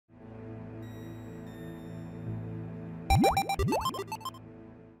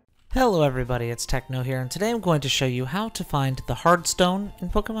Hello everybody, it's Techno here, and today I'm going to show you how to find the hard stone in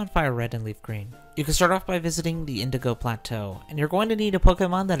Pokemon FireRed and LeafGreen. You can start off by visiting the Indigo Plateau, and you're going to need a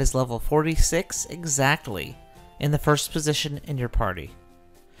Pokemon that is level 46 exactly in the first position in your party.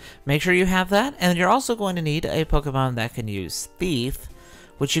 Make sure you have that, and you're also going to need a Pokemon that can use Thief,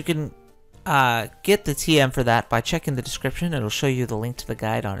 which you can get the TM for that by checking the description. It'll show you the link to the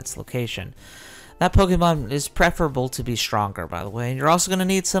guide on its location. That Pokemon is preferable to be stronger, by the way. You're also going to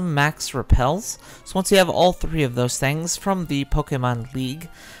need some max repels. So once you have all three of those things from the Pokemon League,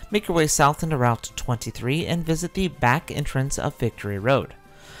 make your way south into Route 23 and visit the back entrance of Victory Road.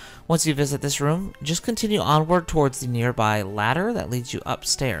 Once you visit this room, just continue onward towards the nearby ladder that leads you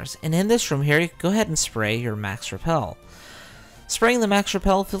upstairs. And in this room here, you can go ahead and spray your max repel. Spraying the max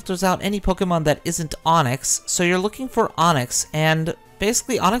repel filters out any Pokemon that isn't Onix, so you're looking for Onix, and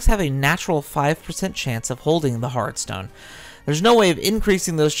basically Onix have a natural 5% chance of holding the hard stone. There's no way of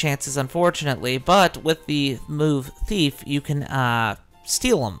increasing those chances, unfortunately, but with the move Thief, you can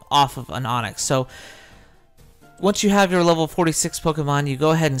steal them off of an Onix. So once you have your level 46 Pokemon, you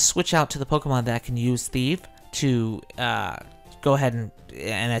go ahead and switch out to the Pokemon that can use Thief to go ahead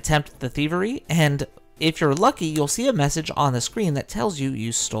and attempt the thievery, and if you're lucky, you'll see a message on the screen that tells you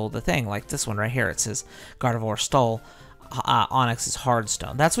you stole the thing, like this one right here. It says Gardevoir stole Onix's hard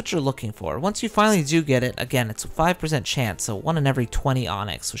stone. That's what you're looking for. Once you finally do get it, again, it's a 5% chance, so 1 in every 20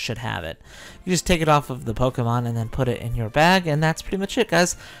 Onix should have it. You just take it off of the Pokemon and then put it in your bag, and that's pretty much it,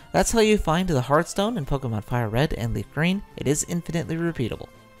 guys. That's how you find the hard stone in Pokemon FireRed and LeafGreen. It is infinitely repeatable.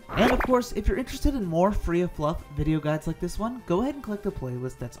 And of course, if you're interested in more free of fluff video guides like this one, go ahead and click the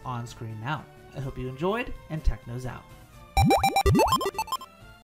playlist that's on screen now. I hope you enjoyed, and Techno's out.